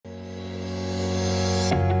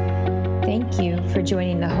Thank you for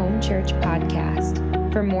joining the Home Church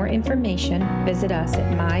podcast. For more information, visit us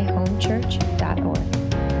at myhomechurch.org.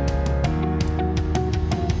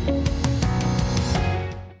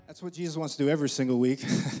 That's what Jesus wants to do every single week,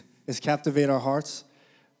 is captivate our hearts.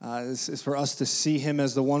 This is for us to see him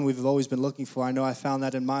as the one we've always been looking for. I know I found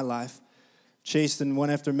that in my life. Chased and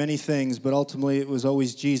went after many things, but ultimately it was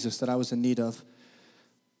always Jesus that I was in need of.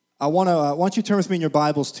 I want you to turn with me in your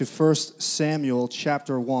Bibles to 1 Samuel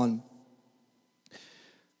chapter 1.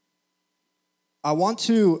 I want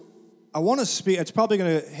to speak, it's probably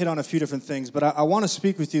going to hit on a few different things, but I want to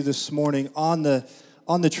speak with you this morning on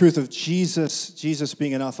the truth of Jesus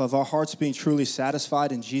being enough, of our hearts being truly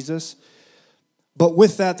satisfied in Jesus. But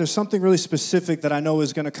with that, there's something really specific that I know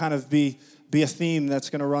is going to kind of be a theme that's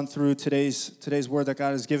going to run through today's word that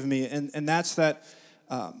God has given me, and that's that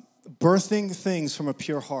birthing things from a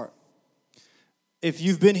pure heart. If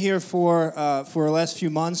you've been here for the last few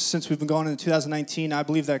months, since we've been going into 2019, I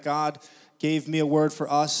believe that God gave me a word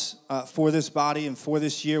for us, for this body and for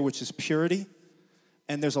this year, which is purity.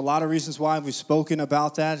 And there's a lot of reasons why we've spoken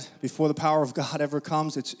about that. Before the power of God ever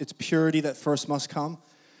comes, it's purity that first must come.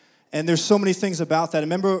 And there's so many things about that.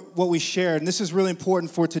 Remember what we shared, and this is really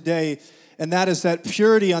important for today, and that is that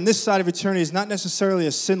purity on this side of eternity is not necessarily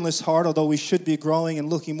a sinless heart, although we should be growing and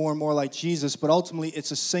looking more and more like Jesus, but ultimately it's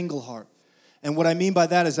a single heart. And what I mean by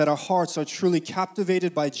that is that our hearts are truly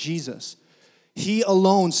captivated by Jesus. He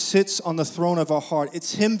alone sits on the throne of our heart.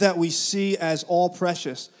 It's him that we see as all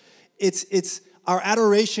precious. It's our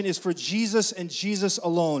adoration is for Jesus and Jesus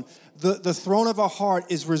alone. The throne of our heart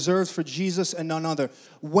is reserved for Jesus and none other.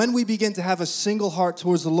 When we begin to have a single heart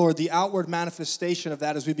towards the Lord, the outward manifestation of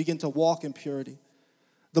that is we begin to walk in purity.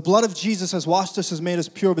 The blood of Jesus has washed us, has made us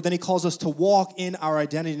pure, but then he calls us to walk in our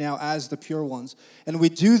identity now as the pure ones. And we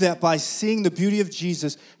do that by seeing the beauty of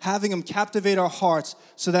Jesus, having him captivate our hearts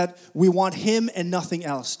so that we want him and nothing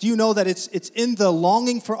else. Do you know that it's in the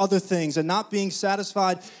longing for other things and not being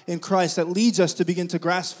satisfied in Christ that leads us to begin to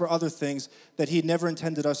grasp for other things that he never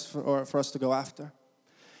intended us for us to go after?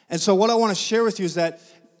 And so what I want to share with you is that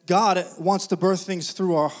God wants to birth things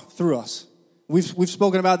through us. We've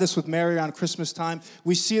spoken about this with Mary around Christmas time.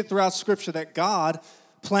 We see it throughout Scripture that God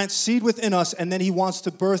plants seed within us, and then he wants to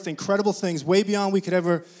birth incredible things way beyond we could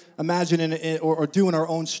ever imagine or do in our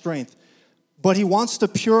own strength. But he wants to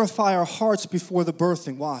purify our hearts before the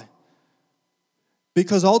birthing. Why?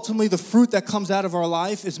 Because ultimately the fruit that comes out of our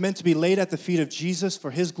life is meant to be laid at the feet of Jesus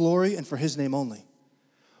for his glory and for his name only.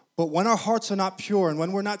 But when our hearts are not pure and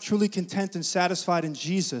when we're not truly content and satisfied in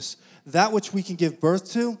Jesus, that which we can give birth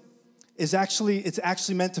to, it's actually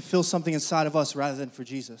meant to fill something inside of us rather than for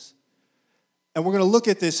Jesus. And we're going to look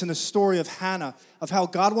at this in the story of Hannah, of how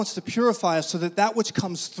God wants to purify us so that which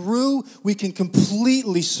comes through, we can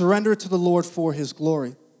completely surrender to the Lord for his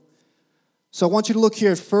glory. So I want you to look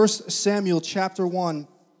here at 1 Samuel chapter 1,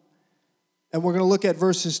 and we're going to look at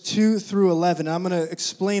verses 2 through 11. And I'm going to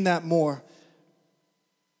explain that more,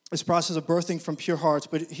 this process of birthing from pure hearts.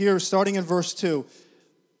 But here, starting in verse 2,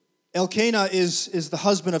 Elkanah is the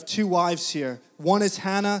husband of two wives here. One is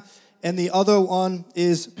Hannah, and the other one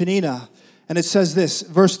is Peninnah. And it says this,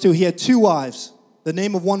 verse 2, he had two wives. The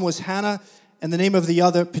name of one was Hannah, and the name of the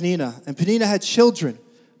other Peninnah. And Peninnah had children,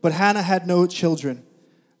 but Hannah had no children.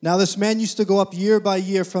 Now this man used to go up year by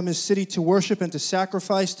year from his city to worship and to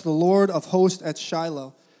sacrifice to the Lord of hosts at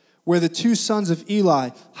Shiloh, where the two sons of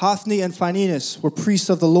Eli, Hophni and Phinehas, were priests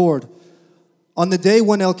of the Lord. On the day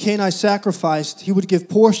when Elkanah sacrificed, he would give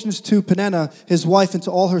portions to Peninnah, his wife, and to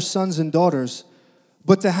all her sons and daughters.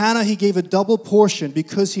 But to Hannah he gave a double portion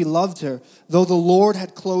because he loved her, though the Lord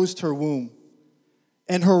had closed her womb.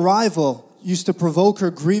 And her rival used to provoke her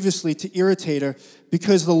grievously to irritate her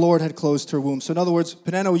because the Lord had closed her womb. So in other words,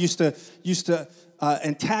 Peninnah used to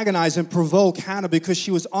antagonize and provoke Hannah because she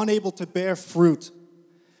was unable to bear fruit.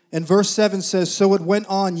 And verse 7 says, so it went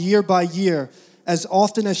on year by year. As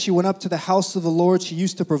often as she went up to the house of the Lord, she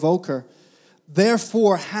used to provoke her.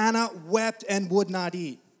 Therefore, Hannah wept and would not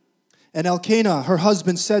eat. And Elkanah, her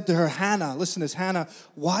husband, said to her, Hannah, listen to this, Hannah,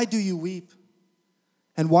 why do you weep?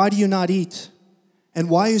 And why do you not eat? And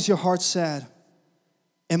why is your heart sad?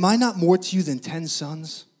 Am I not more to you than 10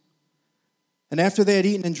 sons? And after they had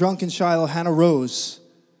eaten and drunk in Shiloh, Hannah rose.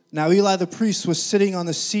 Now Eli the priest was sitting on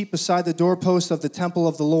the seat beside the doorpost of the temple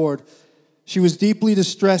of the Lord. She was deeply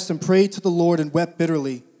distressed and prayed to the Lord and wept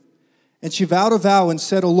bitterly. And she vowed a vow and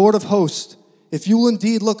said, O Lord of hosts, if you will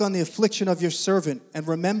indeed look on the affliction of your servant and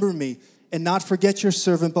remember me and not forget your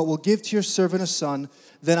servant, but will give to your servant a son,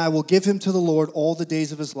 then I will give him to the Lord all the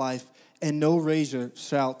days of his life, and no razor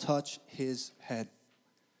shall touch his head.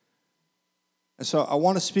 And so I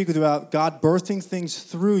want to speak with you about God birthing things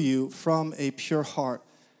through you from a pure heart.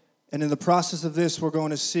 And in the process of this, we're going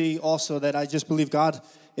to see also that I just believe God,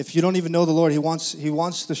 if you don't even know the Lord, He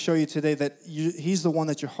wants to show you today that He's the one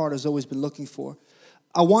that your heart has always been looking for.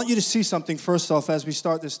 I want you to see something first off as we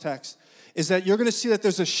start this text, is that you're going to see that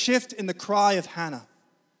there's a shift in the cry of Hannah.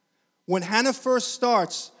 When Hannah first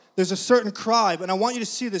starts, there's a certain cry, and I want you to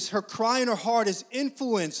see this. Her cry in her heart is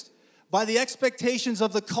influenced by the expectations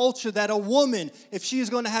of the culture that a woman, if she is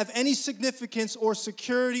going to have any significance or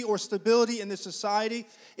security or stability in this society,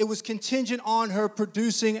 it was contingent on her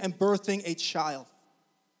producing and birthing a child.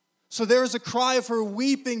 So there is a cry of her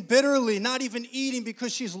weeping bitterly, not even eating,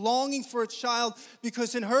 because she's longing for a child,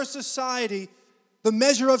 because in her society, the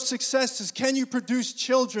measure of success is, can you produce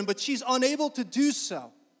children? But she's unable to do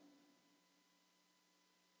so.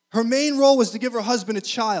 Her main role was to give her husband a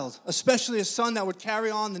child, especially a son that would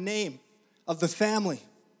carry on the name of the family.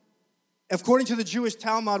 According to the Jewish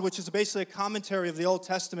Talmud, which is basically a commentary of the Old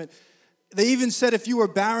Testament, they even said if you were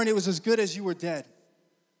barren, it was as good as you were dead.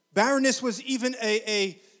 Barrenness was even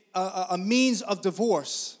a means of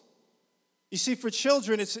divorce. You see, for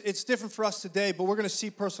children, it's different for us today, but we're going to see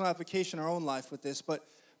personal application in our own life with this. But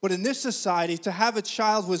in this society, to have a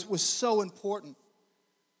child was so important.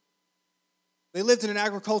 They lived in an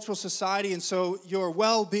agricultural society, and so your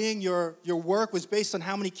well-being, your work was based on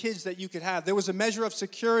how many kids that you could have. There was a measure of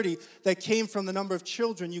security that came from the number of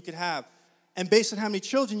children you could have. And based on how many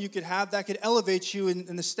children you could have, that could elevate you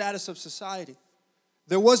in the status of society.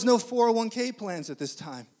 There was no 401k plans at this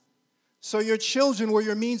time. So your children were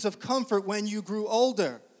your means of comfort when you grew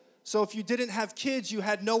older. So if you didn't have kids, you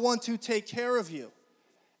had no one to take care of you.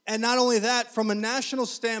 And not only that, from a national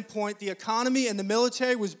standpoint, the economy and the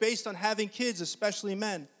military was based on having kids, especially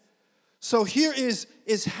men. So here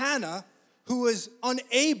is Hannah, who is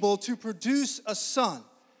unable to produce a son.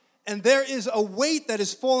 And there is a weight that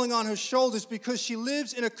is falling on her shoulders because she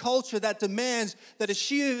lives in a culture that demands that if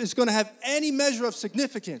she is going to have any measure of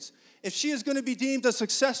significance, if she is going to be deemed a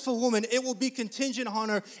successful woman, it will be contingent on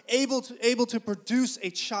her able to produce a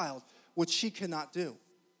child, which she cannot do.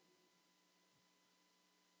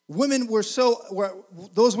 Women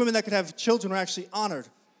those women that could have children were actually honored.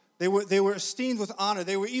 They were esteemed with honor.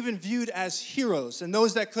 They were even viewed as heroes. And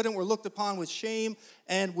those that couldn't were looked upon with shame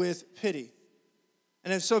and with pity.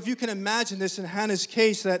 And so if you can imagine this in Hannah's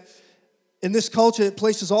case, that in this culture it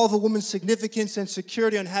places all of a woman's significance and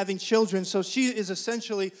security on having children. So she is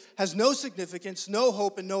essentially has no significance, no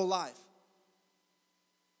hope, and no life.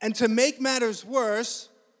 And to make matters worse,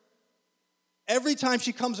 every time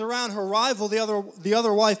she comes around, her rival, the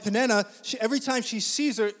other wife, Peninnah, every time she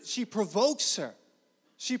sees her, she provokes her.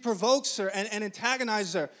 She provokes her and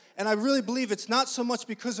antagonizes her. And I really believe it's not so much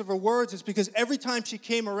because of her words, it's because every time she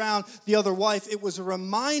came around the other wife, it was a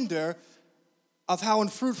reminder of how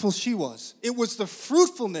unfruitful she was. It was the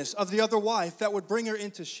fruitfulness of the other wife that would bring her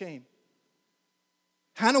into shame.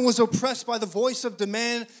 Hannah was oppressed by the voice of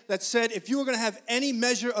demand that said, if you were going to have any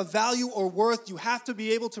measure of value or worth, you have to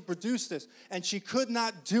be able to produce this. And she could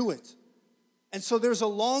not do it. And so there's a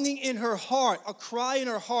longing in her heart, a cry in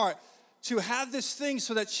her heart, to have this thing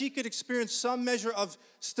so that she could experience some measure of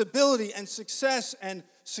stability and success and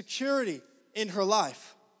security in her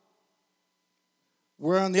life.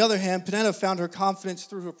 Where on the other hand, Peninnah found her confidence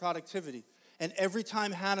through her productivity. And every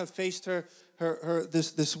time Hannah faced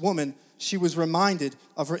this woman, she was reminded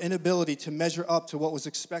of her inability to measure up to what was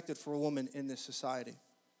expected for a woman in this society.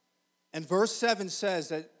 And verse 7 says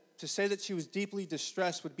that to say that she was deeply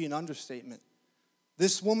distressed would be an understatement.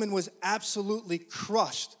 This woman was absolutely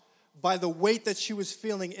crushed by the weight that she was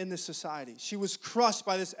feeling in this society. She was crushed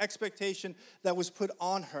by this expectation that was put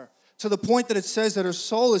on her, to the point that it says that her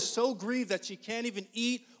soul is so grieved that she can't even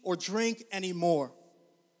eat or drink anymore.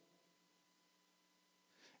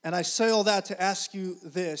 And I say all that to ask you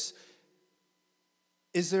this.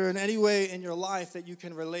 Is there in any way in your life that you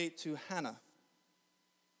can relate to Hannah?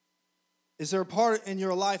 Is there a part in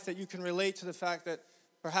your life that you can relate to the fact that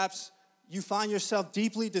perhaps you find yourself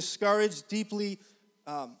deeply discouraged, deeply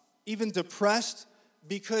even depressed,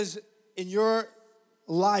 because in your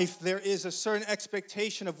life there is a certain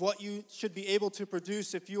expectation of what you should be able to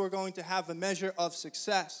produce if you are going to have a measure of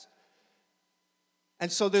success?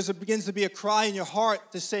 And so begins to be a cry in your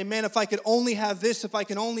heart to say, man, if I could only have this, if I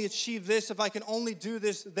can only achieve this, if I can only do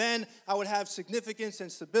this, then I would have significance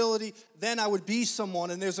and stability, then I would be someone.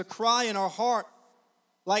 And there's a cry in our heart,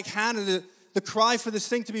 like Hannah. The cry for this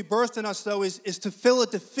thing to be birthed in us, though, is to fill a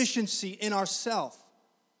deficiency in ourselves.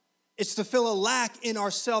 It's to fill a lack in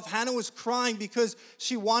ourselves. Hannah was crying because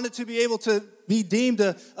she wanted to be able to be deemed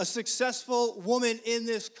a successful woman in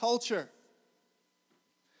this culture.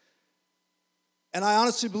 And I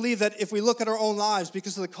honestly believe that if we look at our own lives,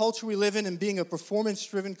 because of the culture we live in and being a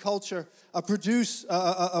performance-driven culture,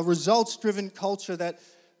 a results-driven culture, that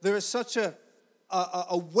there is such a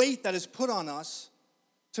weight that is put on us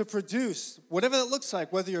to produce, whatever that looks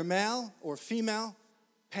like, whether you're male or female,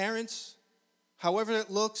 parents, however it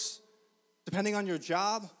looks, depending on your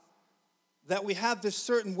job, that we have this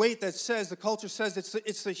certain weight that says, the culture says,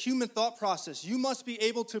 it's the human thought process. You must be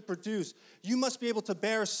able to produce. You must be able to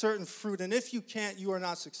bear a certain fruit. And if you can't, you are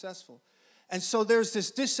not successful. And so there's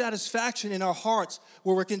this dissatisfaction in our hearts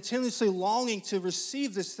where we're continuously longing to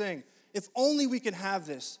receive this thing. If only we can have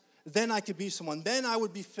this, then I could be someone. Then I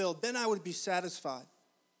would be filled. Then I would be satisfied.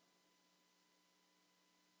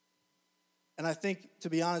 And I think, to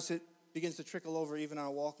be honest, it begins to trickle over even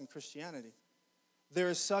our walk in Christianity. There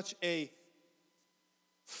is such a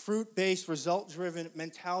fruit-based, result-driven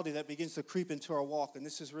mentality that begins to creep into our walk, and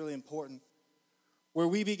this is really important, where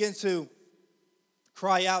we begin to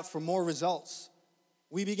cry out for more results.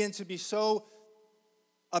 We begin to be so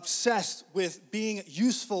obsessed with being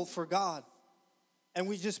useful for God, and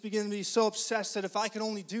we just begin to be so obsessed that if I can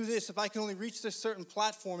only do this, if I can only reach this certain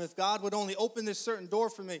platform, if God would only open this certain door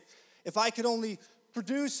for me, if I could only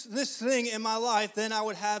produce this thing in my life, then I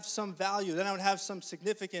would have some value, then I would have some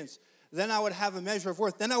significance, then I would have a measure of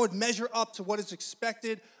worth, then I would measure up to what is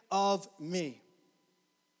expected of me.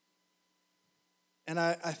 And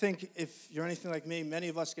I think if you're anything like me, many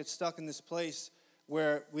of us get stuck in this place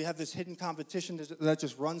where we have this hidden competition that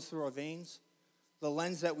just runs through our veins. The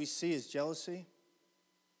lens that we see is jealousy.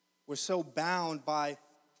 We're so bound by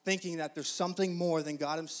thinking that there's something more than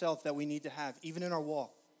God himself that we need to have, even in our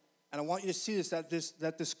walk. And I want you to see this,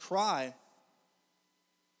 that this cry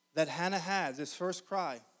that Hannah had, this first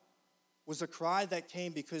cry, was a cry that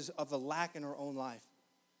came because of a lack in her own life.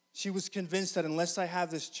 She was convinced that unless I have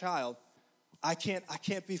this child, I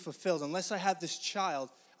can't be fulfilled. Unless I have this child,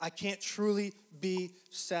 I can't truly be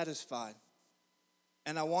satisfied.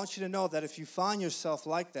 And I want you to know that if you find yourself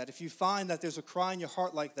like that, if you find that there's a cry in your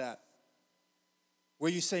heart like that,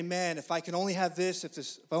 where you say, man, if I can only have this,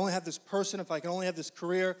 if I only have this person, if I can only have this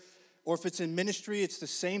career, or if it's in ministry, it's the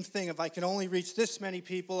same thing. If I can only reach this many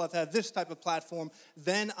people, I've had this type of platform,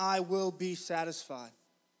 then I will be satisfied.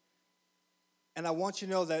 And I want you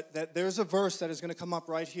to know that there's a verse that is going to come up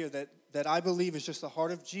right here that I believe is just the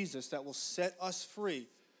heart of Jesus that will set us free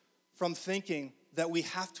from thinking that we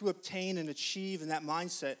have to obtain and achieve in that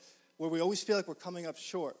mindset where we always feel like we're coming up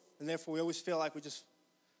short, and therefore we always feel like we're just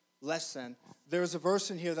less than. There is a verse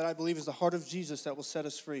in here that I believe is the heart of Jesus that will set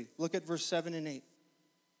us free. Look at verse 7 and 8.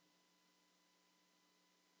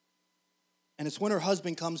 And it's when her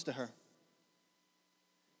husband comes to her.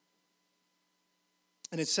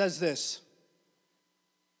 And it says this.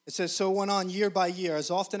 It says, so it went on year by year.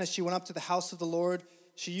 As often as she went up to the house of the Lord,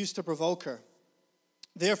 she used to provoke her.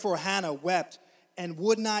 Therefore Hannah wept and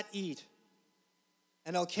would not eat.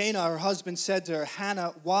 And Elkanah, her husband, said to her,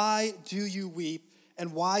 Hannah, why do you weep?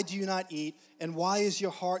 And why do you not eat? And why is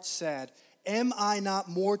your heart sad? Am I not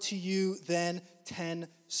more to you than 10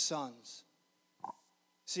 sons?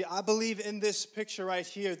 See, I believe in this picture right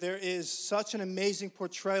here, there is such an amazing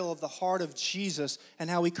portrayal of the heart of Jesus and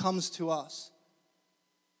how he comes to us.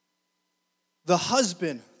 The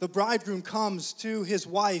husband, the bridegroom, comes to his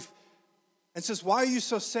wife and says, why are you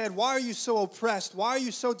so sad? Why are you so oppressed? Why are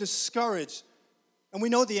you so discouraged? And we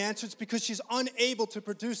know the answer. It's because she's unable to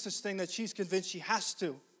produce this thing that she's convinced she has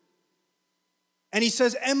to. And he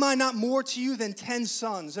says, am I not more to you than 10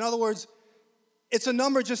 sons? In other words, it's a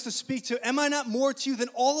number just to speak to. Am I not more to you than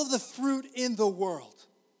all of the fruit in the world?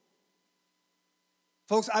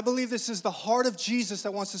 Folks, I believe this is the heart of Jesus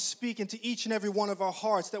that wants to speak into each and every one of our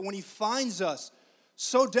hearts, that when he finds us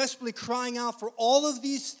so desperately crying out for all of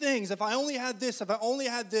these things, if I only had this, if I only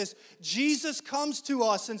had this, Jesus comes to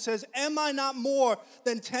us and says, am I not more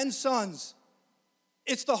than 10 sons?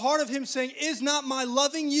 It's the heart of him saying, is not my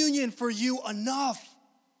loving union for you enough?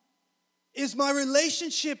 Is my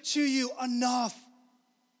relationship to you enough?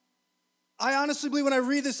 I honestly believe when I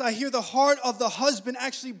read this, I hear the heart of the husband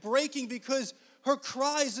actually breaking because her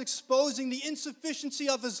cry is exposing the insufficiency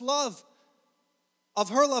of his love, of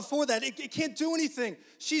her love for that. It can't do anything.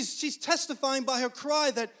 She's testifying by her cry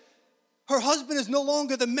that her husband is no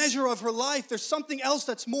longer the measure of her life. There's something else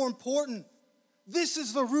that's more important. This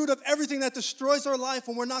is the root of everything that destroys our life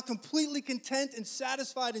when we're not completely content and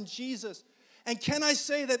satisfied in Jesus. And can I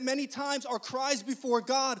say that many times our cries before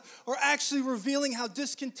God are actually revealing how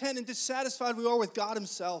discontent and dissatisfied we are with God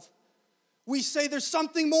himself. We say there's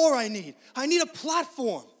something more I need. I need a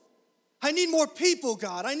platform. I need more people,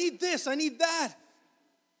 God. I need this. I need that.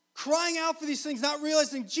 crying out for these things, not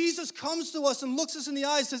realizing Jesus comes to us and looks us in the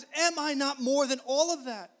eyes and says, am I not more than all of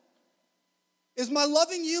that? Is my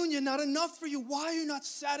loving union not enough for you? Why are you not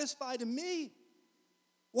satisfied in me?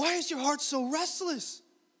 Why is your heart so restless?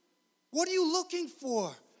 What are you looking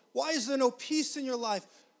for? Why is there no peace in your life?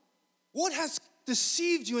 What has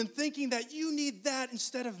deceived you in thinking that you need that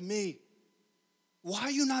instead of me? Why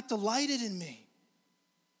are you not delighted in me?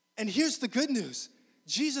 And here's the good news.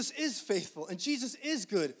 Jesus is faithful, and Jesus is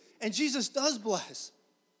good, and Jesus does bless.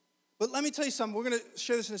 But let me tell you something. We're going to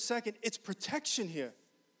share this in a second. It's protection here.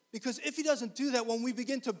 Because if he doesn't do that, when we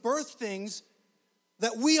begin to birth things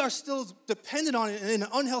that we are still dependent on in an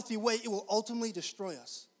unhealthy way, it will ultimately destroy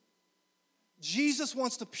us. Jesus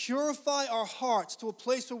wants to purify our hearts to a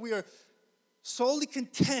place where we are solely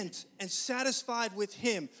content and satisfied with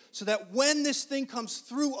him, so that when this thing comes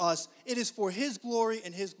through us, it is for his glory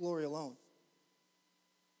and his glory alone.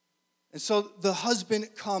 And so the husband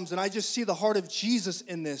comes, and I just see the heart of Jesus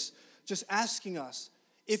in this, just asking us,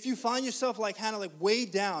 if you find yourself like Hannah, like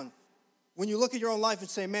weighed down, when you look at your own life and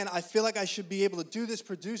say, man, I feel like I should be able to do this,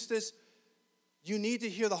 produce this, you need to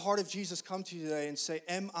hear the heart of Jesus come to you today and say,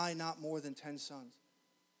 am I not more than 10 sons?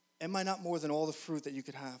 Am I not more than all the fruit that you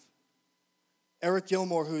could have? Eric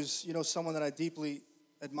Gilmore, who's someone that I deeply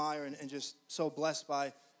admire and just so blessed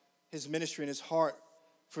by his ministry and his heart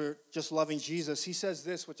for just loving Jesus, he says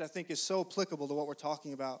this, which I think is so applicable to what we're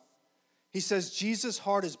talking about. He says, Jesus'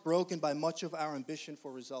 heart is broken by much of our ambition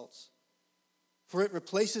for results, for it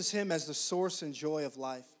replaces him as the source and joy of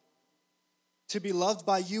life. To be loved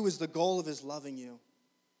by you is the goal of his loving you.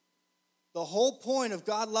 The whole point of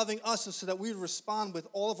God loving us is so that we respond with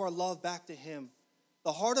all of our love back to him.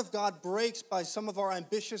 The heart of God breaks by some of our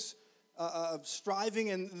ambitious striving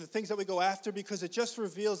and the things that we go after, because it just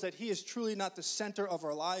reveals that he is truly not the center of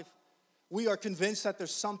our life. We are convinced that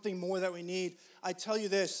there's something more that we need. I tell you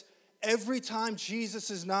this, every time Jesus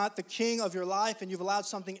is not the king of your life and you've allowed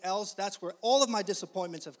something else, that's where all of my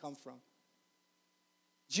disappointments have come from.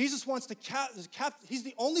 Jesus wants to he's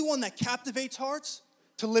the only one that captivates hearts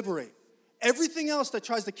to liberate. Everything else that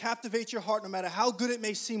tries to captivate your heart, no matter how good it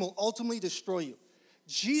may seem, will ultimately destroy you.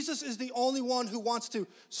 Jesus is the only one who wants to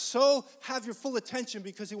so have your full attention,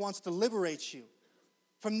 because he wants to liberate you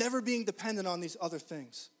from never being dependent on these other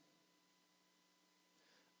things.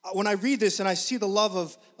 When I read this and I see the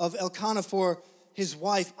love of Elkanah for his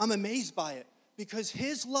wife, I'm amazed by it, because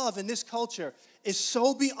his love in this culture is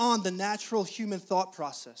so beyond the natural human thought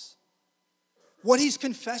process. What he's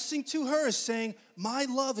confessing to her is saying, my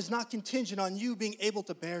love is not contingent on you being able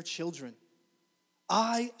to bear children.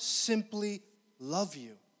 I simply love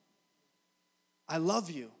you. I love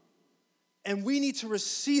you. And we need to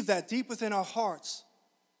receive that deep within our hearts.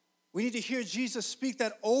 We need to hear Jesus speak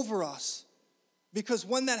that over us. Because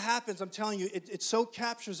when that happens, I'm telling you, it so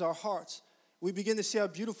captures our hearts. We begin to see how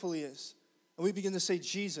beautiful he is. And we begin to say,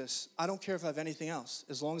 Jesus, I don't care if I have anything else.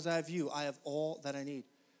 As long as I have you, I have all that I need.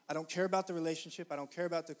 I don't care about the relationship. I don't care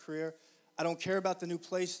about the career. I don't care about the new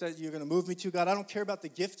place that you're going to move me to. God, I don't care about the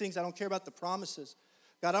giftings. I don't care about the promises.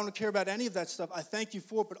 God, I don't care about any of that stuff. I thank you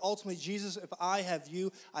for it. But ultimately, Jesus, if I have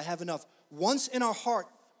you, I have enough. Once our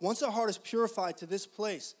heart is purified to this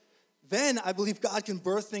place, then I believe God can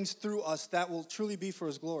birth things through us that will truly be for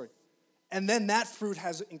his glory. And then that fruit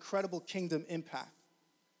has incredible kingdom impact.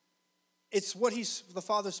 It's what the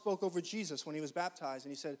Father spoke over Jesus when he was baptized.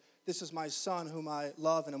 And he said, this is my son whom I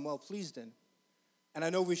love and am well pleased in. And I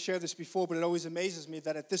know we've shared this before, but it always amazes me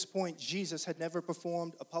that at this point, Jesus had never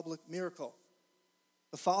performed a public miracle.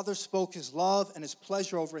 The Father spoke his love and his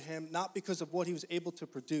pleasure over him, not because of what he was able to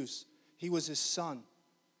produce. He was his son.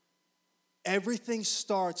 Everything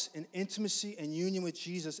starts in intimacy and union with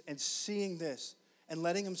Jesus and seeing this and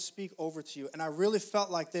letting him speak over to you. And I really felt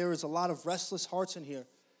like there was a lot of restless hearts in here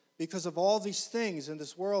because of all these things in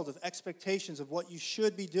this world of expectations of what you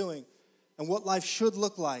should be doing and what life should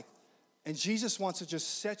look like. And Jesus wants to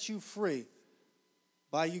just set you free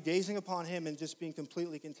by you gazing upon him and just being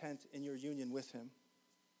completely content in your union with him.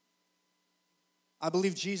 I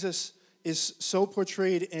believe Jesus is so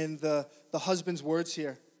portrayed in the husband's words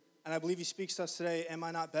here. And I believe he speaks to us today, am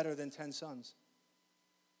I not better than 10 sons?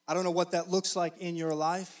 I don't know what that looks like in your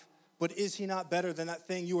life, but is he not better than that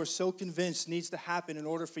thing you are so convinced needs to happen in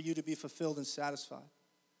order for you to be fulfilled and satisfied?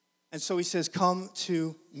 And so he says, come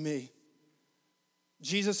to me.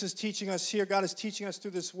 Jesus is teaching us here, God is teaching us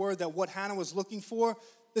through this word that what Hannah was looking for,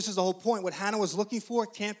 this is the whole point, what Hannah was looking for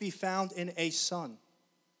can't be found in a son.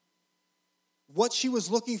 What she was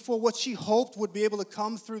looking for, what she hoped would be able to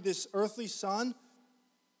come through this earthly son,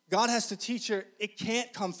 God has to teach her, it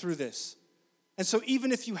can't come through this. And so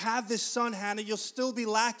even if you have this son, Hannah, you'll still be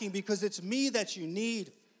lacking because it's me that you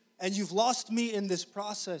need. and you've lost me in this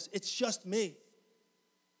process. It's just me.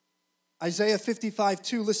 Isaiah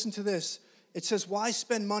 55:2, listen to this. It says, why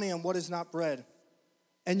spend money on what is not bread,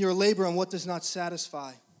 and your labor on what does not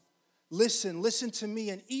satisfy? Listen to me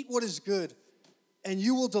and eat what is good, and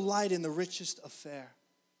you will delight in the richest of fare.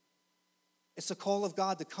 It's a call of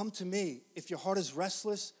God to come to me. If your heart is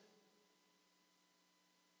restless,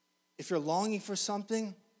 if you're longing for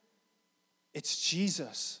something, it's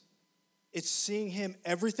Jesus. It's seeing him.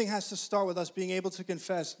 Everything has to start with us being able to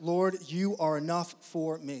confess, Lord, you are enough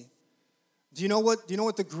for me. Do you know what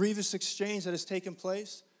the grievous exchange that has taken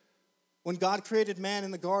place? When God created man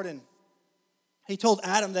in the garden, he told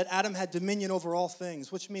Adam that Adam had dominion over all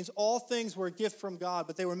things, which means all things were a gift from God,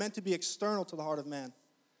 but they were meant to be external to the heart of man.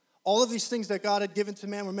 All of these things that God had given to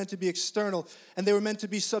man were meant to be external, and they were meant to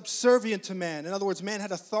be subservient to man. In other words, man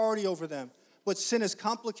had authority over them, but sin has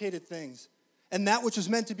complicated things. And that which was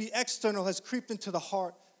meant to be external has creeped into the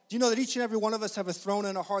heart. Do you know that each and every one of us have a throne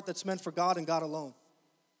in our heart that's meant for God and God alone?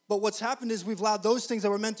 But what's happened is we've allowed those things that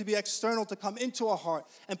were meant to be external to come into our heart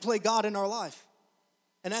and play God in our life.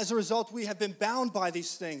 And as a result, we have been bound by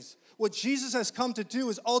these things. What Jesus has come to do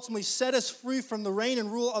is ultimately set us free from the reign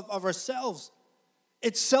and rule of ourselves.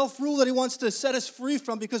 It's self-rule that he wants to set us free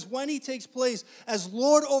from, because when he takes place as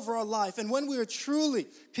Lord over our life, and when we are truly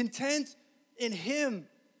content in him,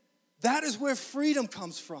 that is where freedom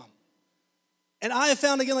comes from. And I have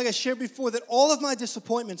found, again, like I shared before, that all of my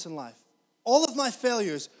disappointments in life, all of my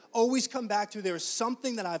failures always come back to there is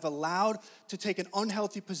something that I've allowed to take an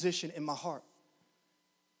unhealthy position in my heart.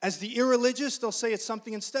 As the irreligious, they'll say it's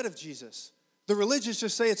something instead of Jesus. The religious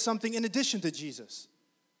just say it's something in addition to Jesus.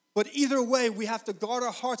 But either way, we have to guard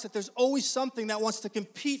our hearts that there's always something that wants to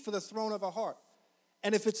compete for the throne of our heart.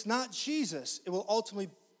 And if it's not Jesus, it will ultimately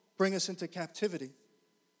bring us into captivity.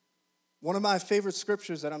 One of my favorite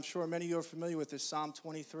scriptures that I'm sure many of you are familiar with is Psalm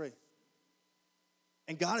 23.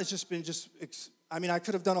 And God has just been I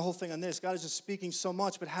could have done a whole thing on this. God is just speaking so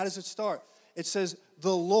much, but how does it start? It says,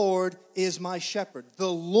 the Lord is my shepherd.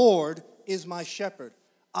 The Lord is my shepherd.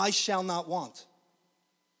 I shall not want.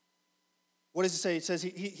 What does it say? It says,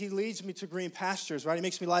 he leads me to green pastures, right? He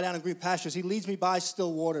makes me lie down in green pastures. He leads me by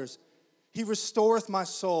still waters. He restoreth my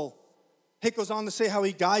soul. It goes on to say how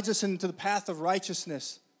he guides us into the path of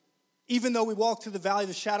righteousness. Even though we walk through the valley of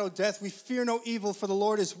the shadow of death, we fear no evil, for the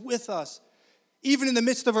Lord is with us. Even in the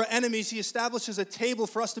midst of our enemies, he establishes a table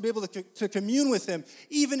for us to be able to commune with him,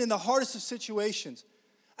 even in the hardest of situations.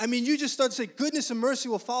 I mean, you just start to say, goodness and mercy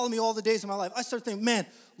will follow me all the days of my life. I start thinking, man,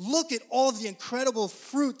 look at all the incredible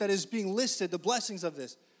fruit that is being listed, the blessings of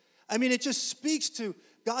this. I mean, it just speaks to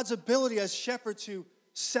God's ability as shepherd to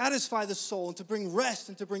satisfy the soul and to bring rest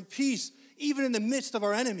and to bring peace, even in the midst of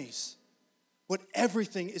our enemies. But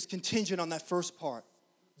everything is contingent on that first part.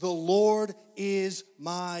 The Lord is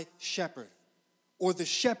my shepherd. Or the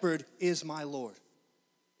shepherd is my Lord.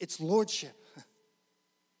 It's lordship.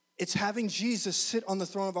 It's having Jesus sit on the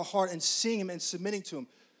throne of our heart and seeing him and submitting to him.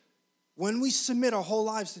 When we submit our whole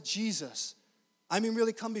lives to Jesus,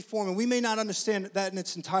 really come before him, and we may not understand that in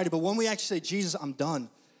its entirety, but when we actually say, Jesus, I'm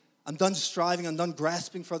done. I'm done striving. I'm done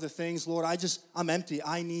grasping for other things. Lord, I'm empty.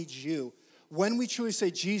 I need you. When we truly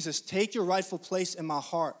say, Jesus, take your rightful place in my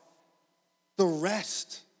heart, the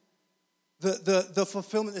rest, the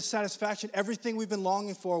fulfillment, the satisfaction, everything we've been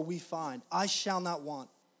longing for, we find. I shall not want.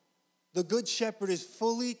 The good shepherd is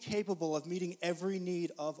fully capable of meeting every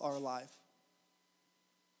need of our life.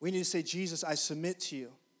 We need to say, Jesus, I submit to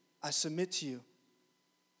you. I submit to you.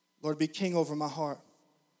 Lord, be king over my heart.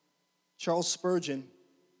 Charles Spurgeon,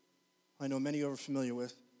 I know many of you are familiar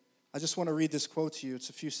with. I just want to read this quote to you. It's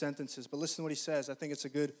a few sentences, but listen to what he says. I think it's a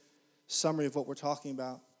good summary of what we're talking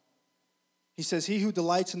about. He says, he who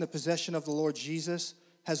delights in the possession of the Lord Jesus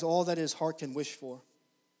has all that his heart can wish for.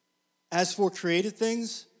 As for created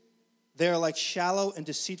things, they are like shallow and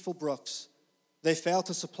deceitful brooks. They fail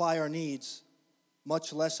to supply our needs,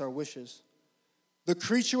 much less our wishes. The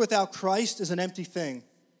creature without Christ is an empty thing,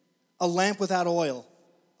 a lamp without oil,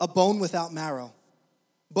 a bone without marrow.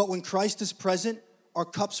 But when Christ is present, our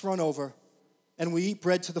cups run over, and we eat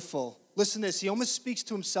bread to the full. Listen to this. He almost speaks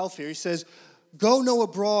to himself here. He says, go no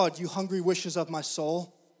abroad, you hungry wishes of my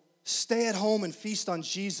soul. Stay at home and feast on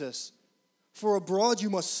Jesus. For abroad you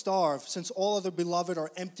must starve, since all other beloved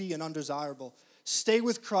are empty and undesirable. Stay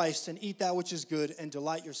with Christ and eat that which is good, and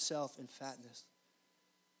delight yourself in fatness.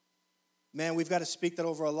 Man, we've got to speak that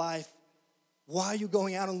over our life. Why are you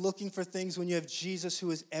going out and looking for things when you have Jesus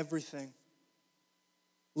who is everything?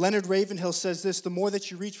 Leonard Ravenhill says this, the more that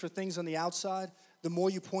you reach for things on the outside, the more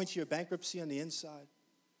you point to your bankruptcy on the inside.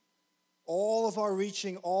 all of our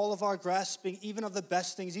reaching, all of our grasping, even of the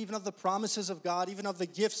best things, even of the promises of God, even of the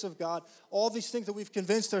gifts of God, all these things that we've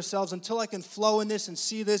convinced ourselves, until I can flow in this and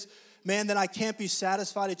see this, man, then I can't be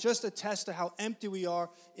satisfied. It just attests to how empty we are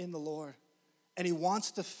in the Lord. And he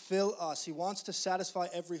wants to fill us. He wants to satisfy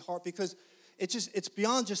every heart, because it's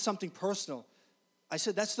beyond just something personal. I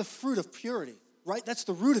said that's the fruit of purity, right? That's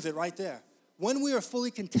the root of it right there. When we are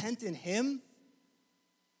fully content in him,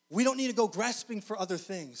 we don't need to go grasping for other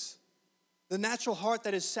things. The natural heart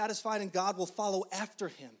that is satisfied in God will follow after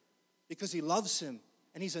him because he loves him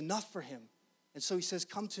and he's enough for him. And so he says,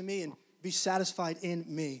 come to me and be satisfied in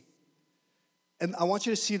me. And I want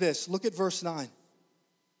you to see this. Look at verse 9.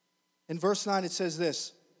 In verse 9 it says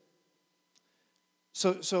this.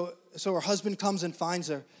 So her husband comes and finds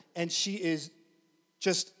her, and she is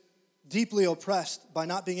just deeply oppressed by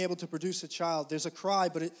not being able to produce a child. There's a cry,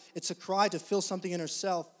 but it's a cry to fill something in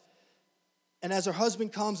herself. And as her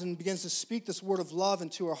husband comes and begins to speak this word of love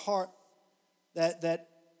into her heart, that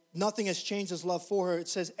nothing has changed his love for her, it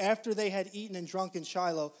says, after they had eaten and drunk in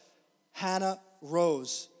Shiloh, Hannah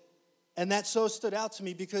rose. And that so stood out to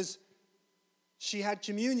me because she had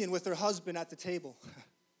communion with her husband at the table.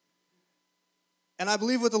 And I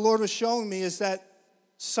believe what the Lord was showing me is that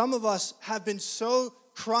some of us have been so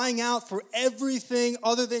crying out for everything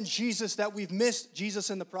other than Jesus that we've missed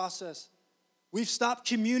Jesus in the process. We've stopped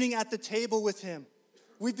communing at the table with him.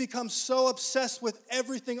 We've become so obsessed with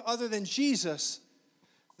everything other than Jesus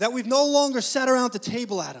that we've no longer sat around the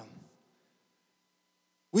table at him.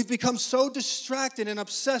 We've become so distracted and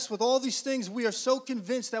obsessed with all these things. We are so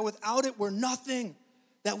convinced that without it, we're nothing,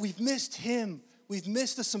 that we've missed him. We've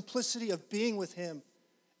missed the simplicity of being with him.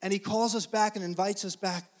 And he calls us back and invites us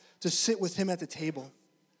back to sit with him at the table.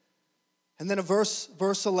 And then verse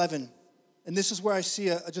 11, and this is where I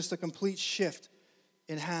see just a complete shift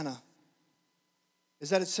in Hannah, is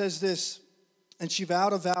that it says this, and she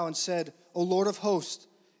vowed a vow and said, O Lord of hosts,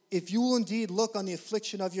 if you will indeed look on the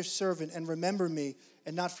affliction of your servant and remember me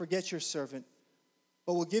and not forget your servant,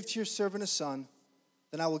 but will give to your servant a son,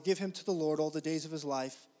 then I will give him to the Lord all the days of his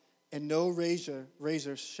life, and no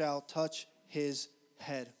razor shall touch his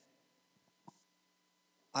head.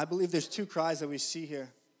 I believe there's two cries that we see here.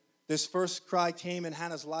 This first cry came in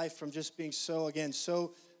Hannah's life from just being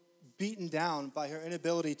so beaten down by her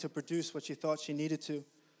inability to produce what she thought she needed to.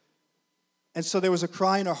 And so there was a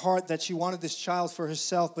cry in her heart that she wanted this child for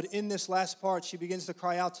herself. But in this last part, she begins to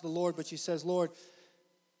cry out to the Lord. But she says, Lord,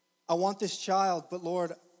 I want this child, but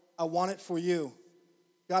Lord, I want it for you.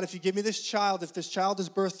 God, if you give me this child, if this child is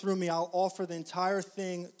birthed through me, I'll offer the entire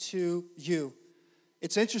thing to you.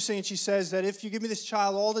 It's interesting, she says that if you give me this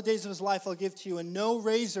child, all the days of his life I'll give to you, and no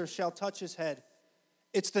razor shall touch his head.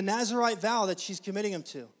 It's the Nazirite vow that she's committing him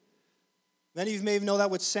to. Many of you may know that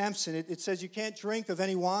with Samson. It says you can't drink of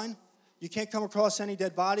any wine, you can't come across any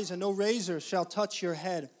dead bodies, and no razor shall touch your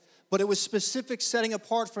head. But it was specific setting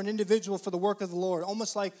apart for an individual for the work of the Lord,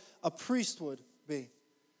 almost like a priest would be.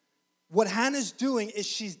 What Hannah's doing is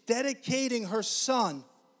she's dedicating her son.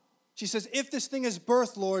 She says, if this thing is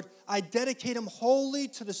birthed, Lord, I dedicate him wholly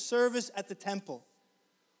to the service at the temple.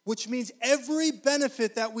 Which means every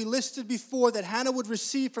benefit that we listed before that Hannah would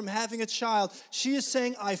receive from having a child, she is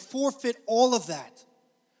saying, I forfeit all of that.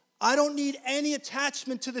 I don't need any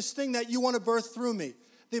attachment to this thing that you want to birth through me.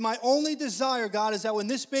 My only desire, God, is that when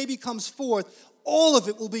this baby comes forth, all of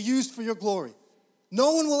it will be used for your glory.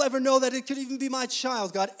 No one will ever know that it could even be my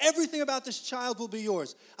child, God. Everything about this child will be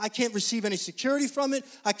yours. I can't receive any security from it.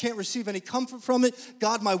 I can't receive any comfort from it.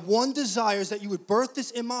 God, my one desire is that you would birth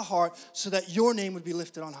this in my heart so that your name would be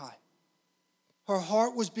lifted on high. Her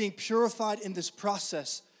heart was being purified in this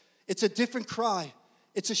process. It's a different cry.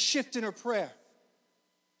 It's a shift in her prayer.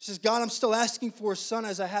 She says, God, I'm still asking for a son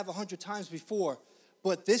as I have 100 times before.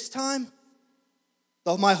 But this time,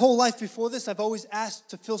 though my whole life before this, I've always asked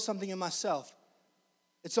to fill something in myself.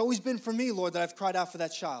 It's always been for me, Lord, that I've cried out for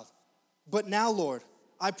that child. But now, Lord,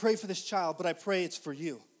 I pray for this child, but I pray it's for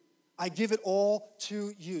you. I give it all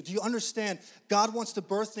to you. Do you understand? God wants to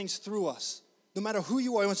birth things through us. No matter who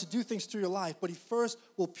you are, he wants to do things through your life. But he first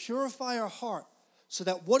will purify our heart so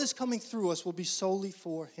that what is coming through us will be solely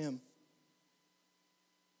for him.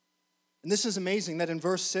 And this is amazing that in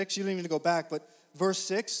verse 6, you don't even need to go back, but verse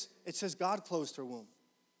 6, it says God closed her womb.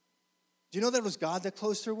 Do you know that it was God that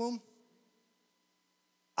closed her womb?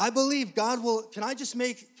 I believe God will. Can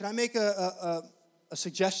I make a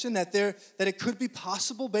suggestion that it could be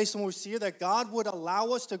possible based on what we see here, that God would allow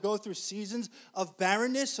us to go through seasons of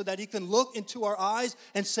barrenness so that he can look into our eyes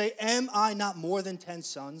and say, am I not more than 10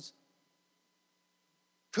 sons?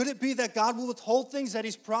 Could it be that God will withhold things that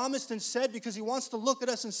he's promised and said because he wants to look at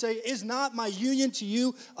us and say, is not my union to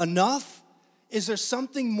you enough? Is there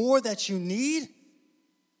something more that you need?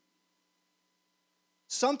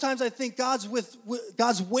 Sometimes I think God's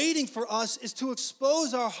waiting for us is to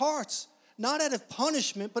expose our hearts, not out of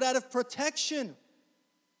punishment, but out of protection.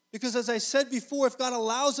 Because as I said before, if God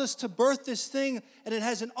allows us to birth this thing and it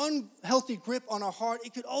has an unhealthy grip on our heart,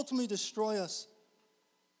 it could ultimately destroy us.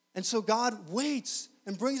 And so God waits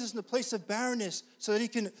and brings us in a place of barrenness so that he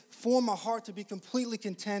can form our heart to be completely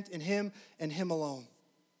content in him and him alone.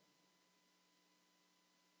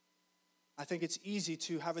 I think it's easy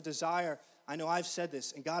to have a desire. I know I've said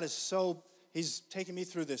this, and God is he's taken me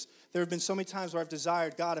through this. There have been so many times where I've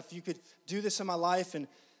desired, God, if you could do this in my life and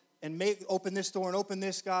open this door and open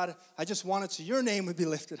this, God, I just want it so your name would be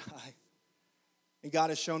lifted high. And God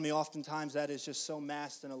has shown me oftentimes that is just so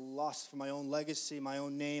masked in a lust for my own legacy, my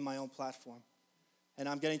own name, my own platform. And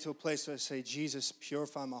I'm getting to a place where I say, Jesus,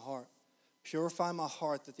 purify my heart. Purify my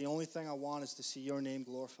heart that the only thing I want is to see your name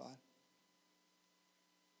glorified.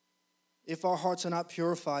 If our hearts are not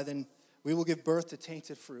purified, then we will give birth to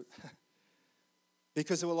tainted fruit.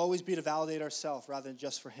 Because it will always be to validate ourselves rather than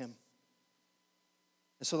just for him.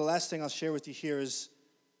 And so the last thing I'll share with you here is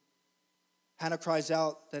Hannah cries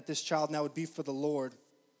out that this child now would be for the Lord.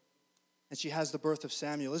 And she has the birth of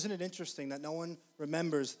Samuel. Isn't it interesting that no one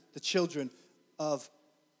remembers the children of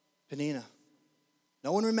Peninnah?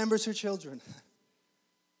 No one remembers her children.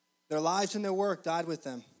 Their lives and their work died with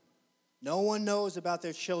them. No one knows about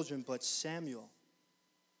their children but Samuel.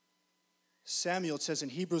 Samuel, it says in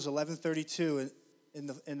Hebrews 11:32, in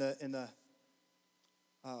the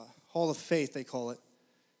Hall of Faith, they call it.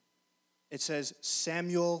 It says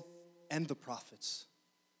Samuel and the prophets.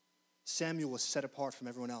 Samuel was set apart from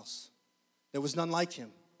everyone else. There was none like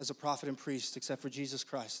him as a prophet and priest except for Jesus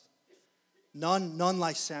Christ. None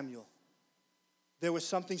like Samuel. There was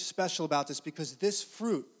something special about this because this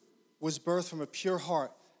fruit was birthed from a pure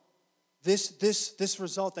heart. This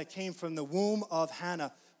result that came from the womb of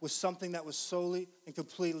Hannah was something that was solely and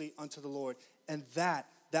completely unto the Lord. And that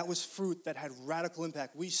was fruit that had radical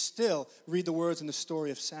impact. We still read the words in the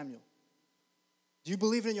story of Samuel. Do you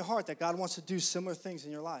believe in your heart that God wants to do similar things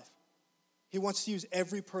in your life? He wants to use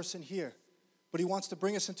every person here. But he wants to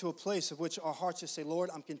bring us into a place of which our hearts just say,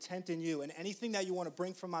 Lord, I'm content in you. And anything that you want to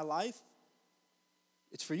bring from my life,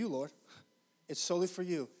 it's for you, Lord. It's solely for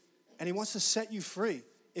you. And he wants to set you free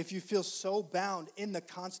if you feel so bound in the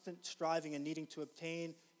constant striving and needing to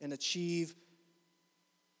obtain and achieve.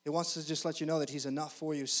 He wants to just let you know that he's enough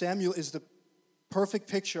for you. Samuel is the perfect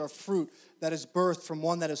picture of fruit that is birthed from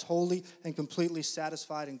one that is wholly and completely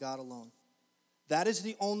satisfied in God alone. That is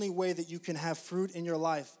the only way that you can have fruit in your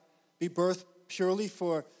life, be birthed purely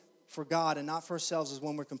for God and not for ourselves, is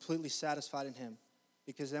when we're completely satisfied in him,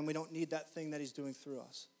 because then we don't need that thing that he's doing through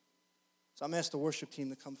us. So I'm going to ask the worship team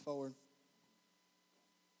to come forward.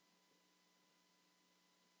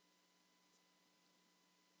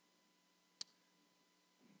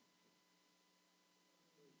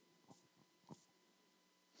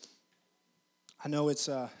 I know it's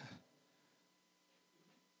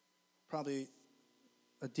probably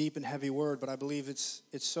a deep and heavy word, but I believe it's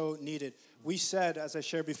so needed. We said, as I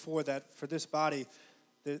shared before, that for this body,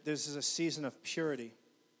 this is a season of purity.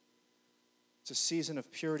 It's a season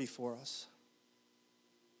of purity for us.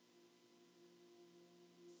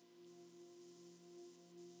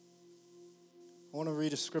 I want to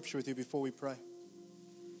read a scripture with you before we pray.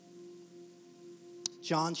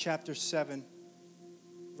 John chapter 7.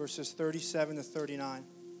 Verses 37 to 39.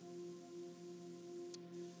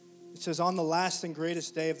 It says, on the last and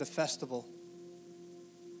greatest day of the festival,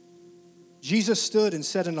 Jesus stood and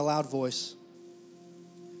said in a loud voice,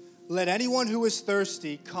 let anyone who is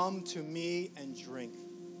thirsty come to me and drink.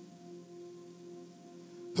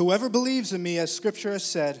 Whoever believes in me, as Scripture has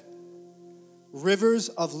said, rivers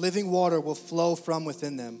of living water will flow from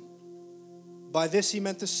within them. By this he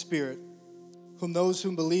meant the Spirit, whom those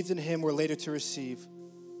who believed in him were later to receive.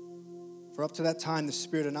 For up to that time, the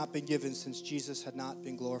Spirit had not been given since Jesus had not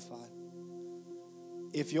been glorified.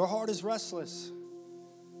 If your heart is restless,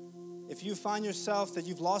 if you find yourself that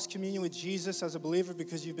you've lost communion with Jesus as a believer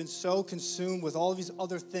because you've been so consumed with all of these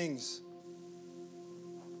other things,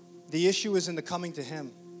 the issue is in the coming to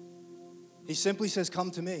him. He simply says,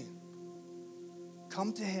 come to me.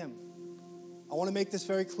 Come to him. I want to make this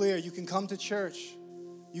very clear. You can come to church.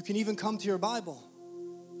 You can even come to your Bible.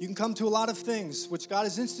 You can come to a lot of things which God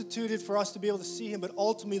has instituted for us to be able to see him, but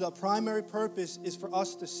ultimately the primary purpose is for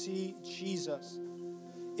us to see Jesus.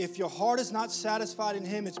 If your heart is not satisfied in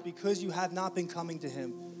him, it's because you have not been coming to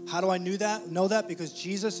him. How do I know that? Because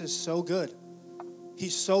Jesus is so good.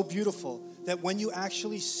 He's so beautiful that when you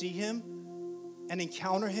actually see him and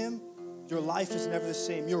encounter him, your life is never the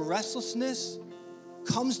same. Your restlessness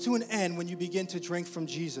comes to an end when you begin to drink from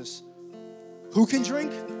Jesus. Who can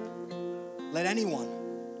drink? Let anyone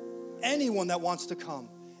that wants to come,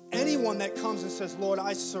 anyone that comes and says, Lord,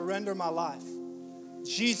 I surrender my life.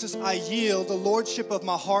 Jesus, I yield the lordship of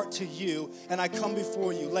my heart to you, and I come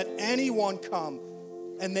before you. Let anyone come,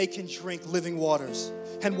 and they can drink living waters.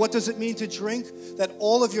 And what does it mean to drink? That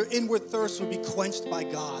all of your inward thirst would be quenched by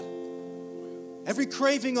God. Every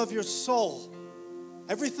craving of your soul,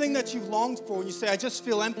 everything that you've longed for, when you say, I just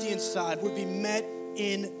feel empty inside, would be met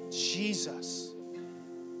in Jesus.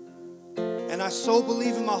 And I so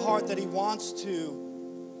believe in my heart that he wants to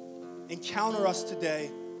encounter us today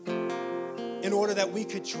in order that we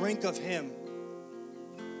could drink of him.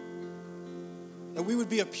 That we would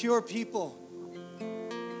be a pure people.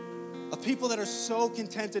 A people that are so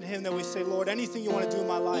content in him that we say, Lord, anything you want to do in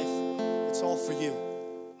my life, it's all for you.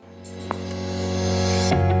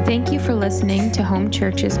 Thank you for listening to Home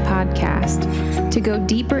Church's podcast. To go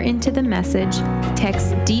deeper into the message,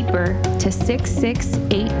 text DEEPER to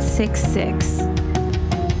 66866.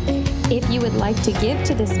 If you would like to give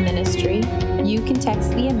to this ministry, you can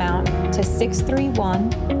text the amount to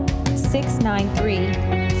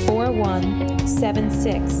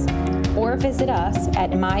 631-693-4176 or visit us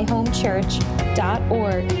at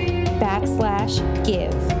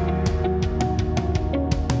myhomechurch.org/give.